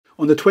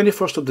On the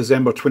 21st of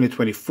December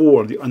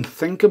 2024, the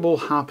unthinkable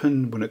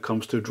happened when it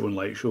comes to drone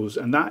light shows,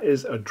 and that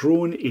is a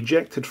drone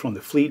ejected from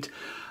the fleet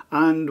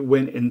and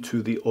went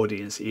into the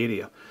audience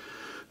area.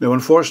 Now,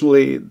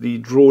 unfortunately, the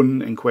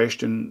drone in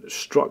question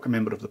struck a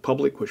member of the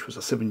public, which was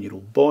a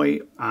 7-year-old boy,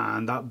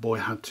 and that boy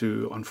had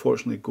to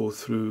unfortunately go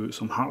through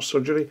some heart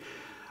surgery.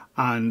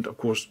 And of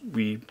course,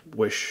 we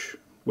wish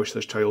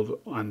this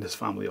child and his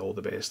family all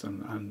the best,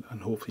 and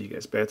hopefully he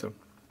gets better.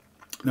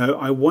 Now,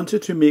 I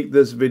wanted to make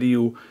this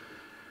video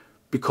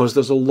because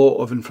there's a lot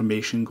of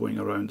information going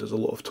around. There's a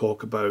lot of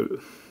talk about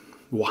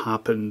what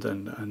happened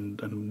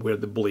and where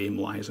the blame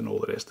lies and all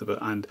the rest of it.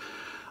 And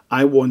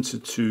I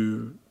wanted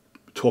to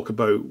talk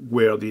about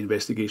where the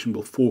investigation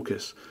will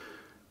focus,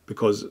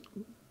 because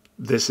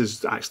this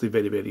is actually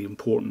very, very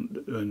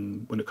important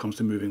when it comes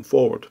to moving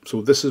forward.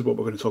 So this is what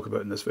we're going to talk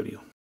about in this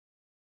video.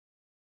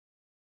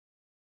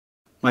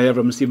 Hi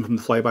everyone, I'm Stephen from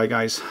the Flyby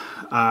Guys.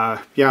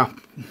 Yeah,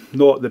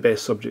 not the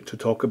best subject to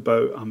talk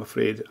about, I'm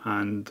afraid,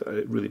 and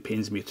it really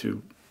pains me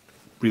to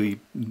really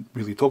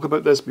talk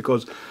about this,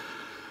 because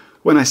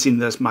when I seen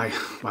this, my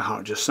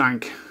heart just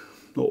sank.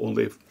 Not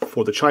only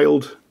for the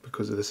child,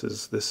 because this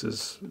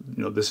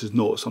is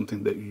not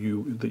something that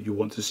you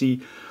want to see.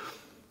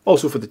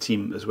 Also for the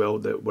team as well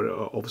that were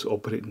obviously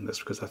operating this,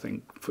 because I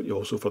think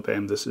also for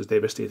them this is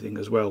devastating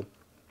as well.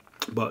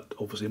 But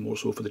obviously more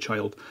so for the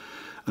child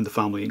and the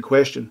family in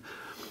question.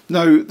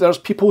 Now, there's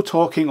people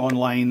talking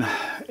online,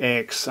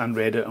 X and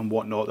Reddit and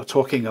whatnot. They're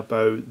talking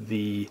about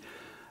the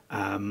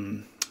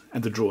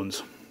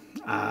drones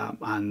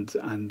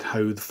and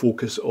how the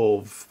focus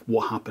of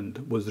what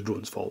happened was the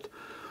drone's fault.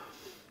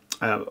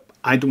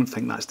 I don't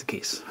think that's the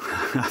case.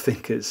 I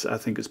think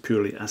it's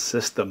purely a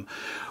system.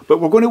 But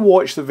we're going to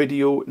watch the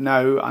video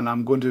now,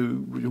 and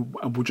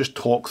we'll just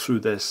talk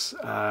through this,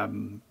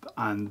 and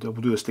we'll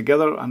do this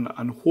together,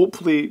 and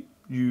hopefully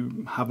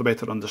you have a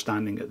better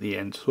understanding at the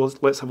end. So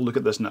let's have a look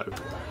at this now.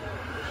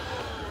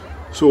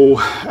 So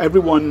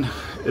everyone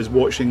is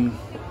watching,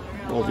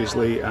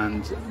 obviously,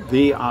 and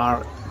they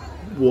are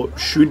what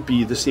should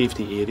be the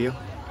safety area.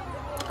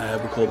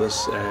 We call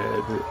this,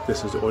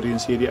 this is the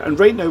audience area. And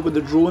right now, when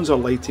the drones are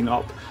lighting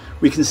up,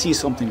 we can see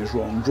something is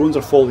wrong. Drones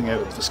are falling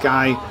out of the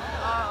sky,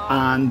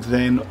 and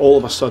then all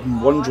of a sudden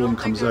one drone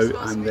comes out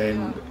and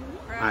then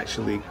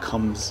actually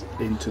comes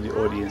into the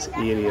audience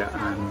area,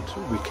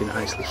 and we can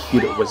actually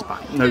hear it whiz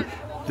by. Now,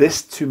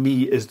 this to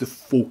me is the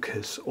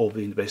focus of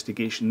the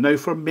investigation. Now,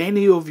 for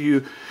many of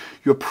you,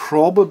 you're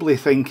probably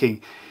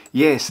thinking,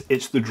 yes,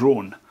 it's the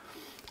drone.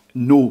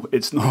 No,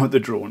 it's not the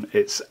drone.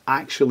 It's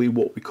actually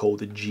what we call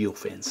the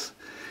geofence.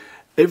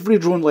 Every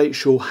drone light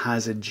show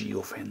has a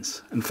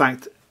geofence. In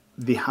fact,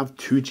 they have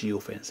 2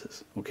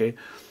 geofences, okay?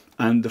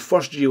 And the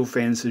first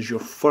geofence is your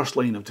first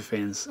line of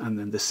defense, and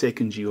then the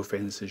second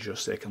geofence is your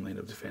second line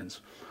of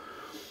defense.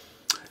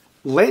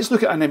 Let's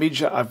look at an image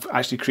that I've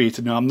actually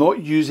created. Now, I'm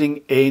not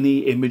using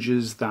any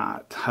images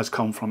that has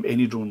come from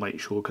any drone light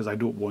show, because I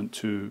don't want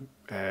to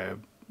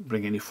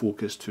bring any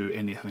focus to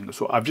anything.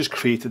 So I've just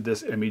created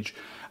this image,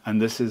 and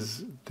this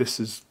is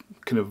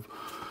kind of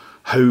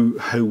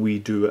how we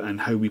do it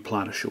and how we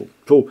plan a show.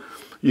 So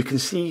you can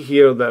see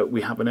here that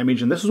we have an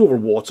image, and this is over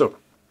water,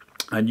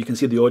 and you can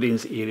see the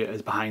audience area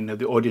is behind. Now,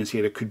 the audience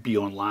area could be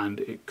on land,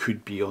 it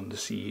could be on the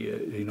sea,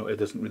 it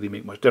doesn't really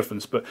make much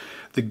difference. But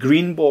the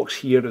green box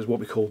here is what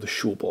we call the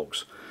show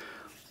box.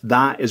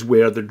 That is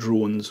where the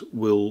drones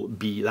will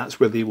be. That's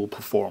where they will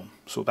perform.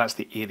 So that's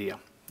the area.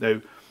 Now,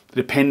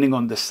 depending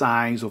on the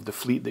size of the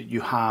fleet that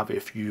you have,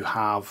 if you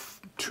have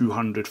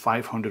 200,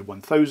 500,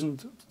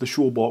 1000, the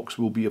show box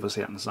will be of a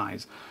certain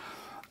size,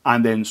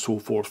 and then so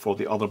forth for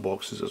the other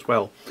boxes as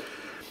well.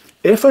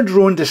 If a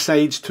drone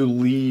decides to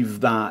leave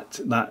that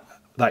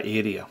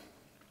area,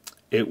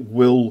 it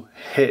will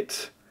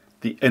hit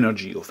the inner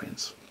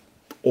geofence,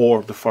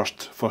 or the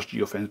first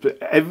geofence.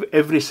 But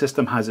every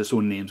system has its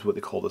own names, what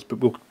they call this, but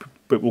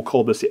we'll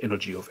call this the inner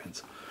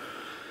geofence.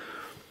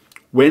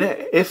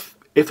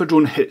 If a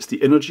drone hits the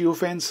inner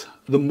geofence,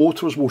 the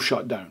motors will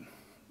shut down.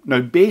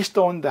 Now, based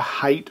on the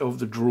height of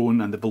the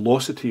drone and the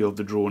velocity of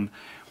the drone,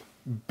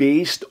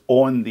 based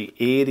on the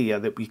area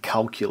that we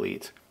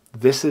calculate,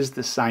 this is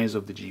the size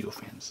of the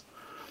geofence.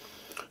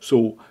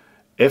 So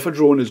if a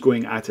drone is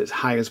going at its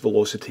highest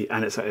velocity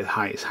and it's at its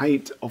highest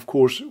height, of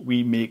course,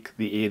 we make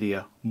the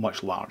area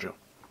much larger.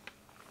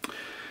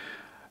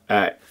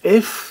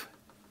 If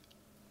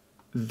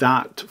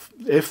that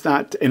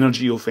inner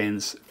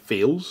geofence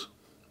fails,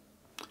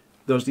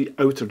 there's the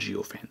outer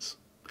geofence.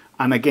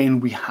 And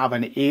again, we have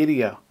an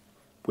area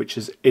which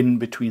is in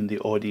between the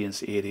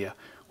audience area,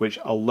 which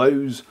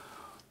allows,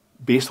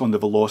 based on the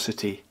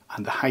velocity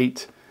and the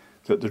height,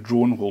 that the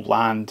drone will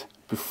land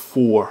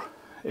before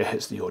it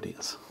hits the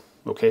audience.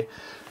 Okay?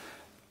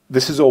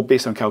 This is all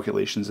based on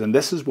calculations, and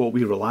this is what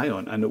we rely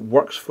on, and it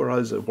works for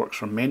us, it works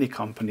for many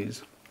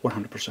companies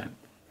 100%.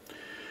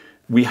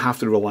 We have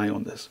to rely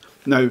on this.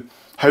 Now,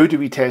 how do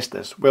we test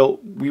this? Well,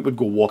 we would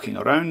go walking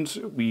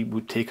around, we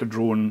would take a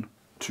drone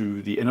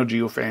to the inner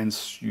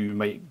geofence, you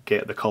might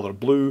get the colour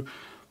blue,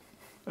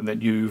 and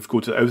then you go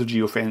to the outer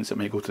geofence, it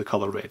might go to the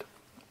colour red.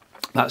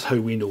 That's how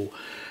we know.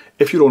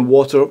 If you're on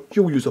water,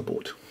 you'll use a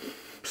boat.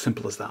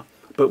 Simple as that.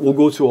 But we'll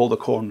go to all the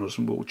corners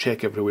and we'll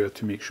check everywhere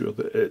to make sure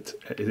that it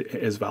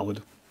is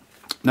valid.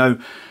 Now,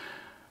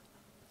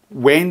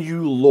 when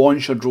you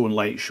launch a drone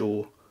light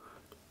show,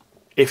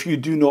 if you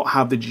do not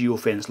have the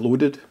geofence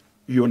loaded,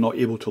 you're not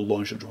able to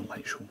launch a drone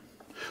light show.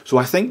 So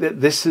I think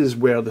that this is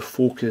where the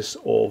focus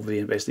of the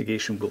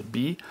investigation will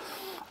be.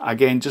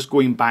 Again, just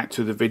going back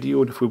to the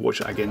video, if we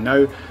watch it again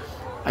now,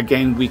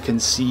 again we can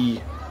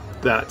see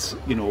that,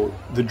 you know,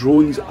 the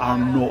drones are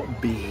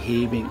not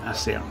behaving a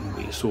certain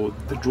way. So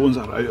the drones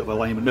are out of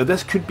alignment. Now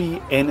this could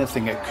be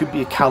anything. It could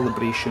be a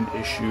calibration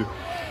issue.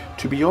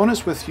 To be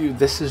honest with you,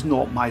 this is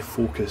not my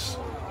focus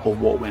of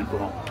what went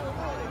wrong.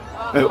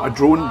 Now, a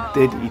drone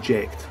did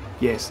eject.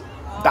 Yes,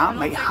 that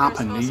might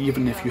happen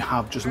even if you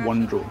have just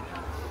one drone.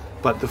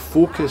 But the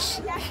focus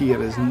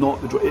here is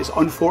not the drone. It's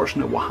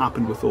unfortunate what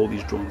happened with all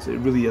these drones. It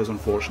really is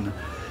unfortunate.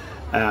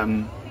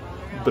 But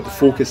the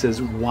focus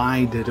is,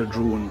 why did a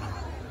drone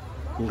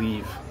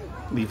leave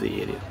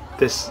the area?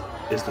 This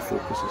is the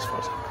focus as far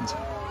as I'm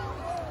concerned.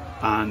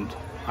 And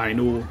I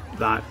know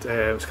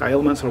that Sky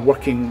Elements are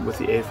working with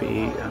the FAA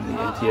and the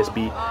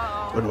NTSB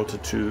in order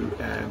to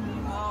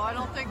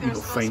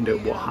find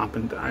out what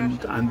happened,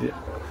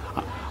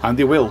 and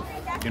they will,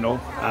 you know.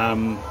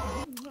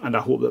 And I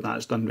hope that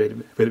that's done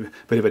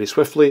very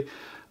swiftly,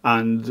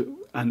 and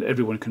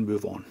everyone can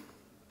move on,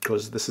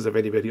 because this is a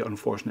very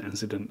unfortunate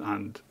incident,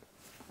 and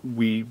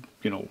we,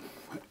 you know,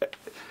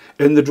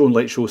 in the drone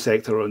light show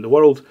sector around the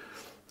world,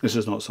 this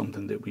is not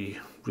something that we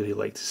really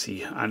like to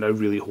see. And I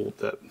really hope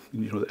that,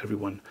 you know, that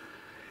everyone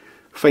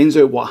finds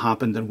out what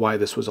happened and why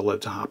this was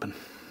allowed to happen.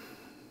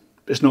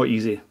 It's not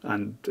easy,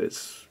 and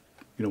it's,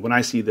 you know, when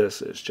I see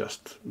this, it's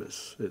just,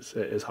 it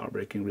is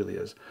heartbreaking, really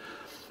is.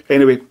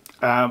 Anyway,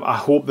 I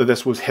hope that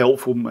this was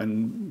helpful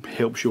and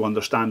helps you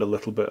understand a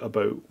little bit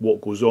about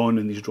what goes on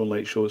in these drone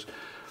light shows.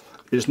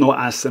 It's not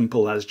as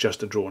simple as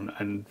just a drone,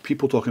 and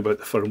people talking about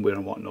the firmware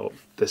and whatnot.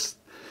 This,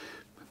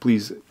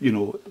 please, you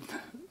know,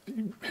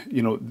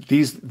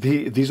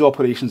 these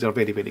operations are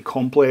very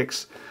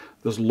complex.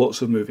 There's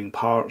lots of moving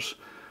parts,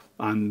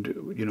 and,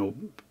 you know,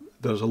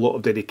 there's a lot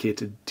of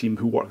dedicated team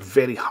who work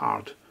very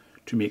hard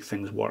to make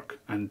things work.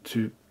 And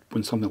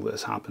when something like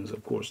this happens,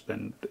 of course,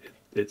 then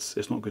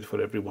it's not good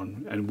for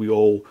everyone, and we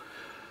all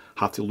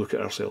have to look at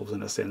ourselves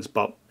in a sense.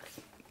 But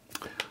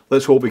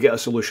let's hope we get a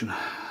solution.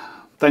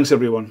 Thanks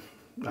everyone,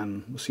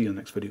 and we'll see you in the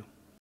next video.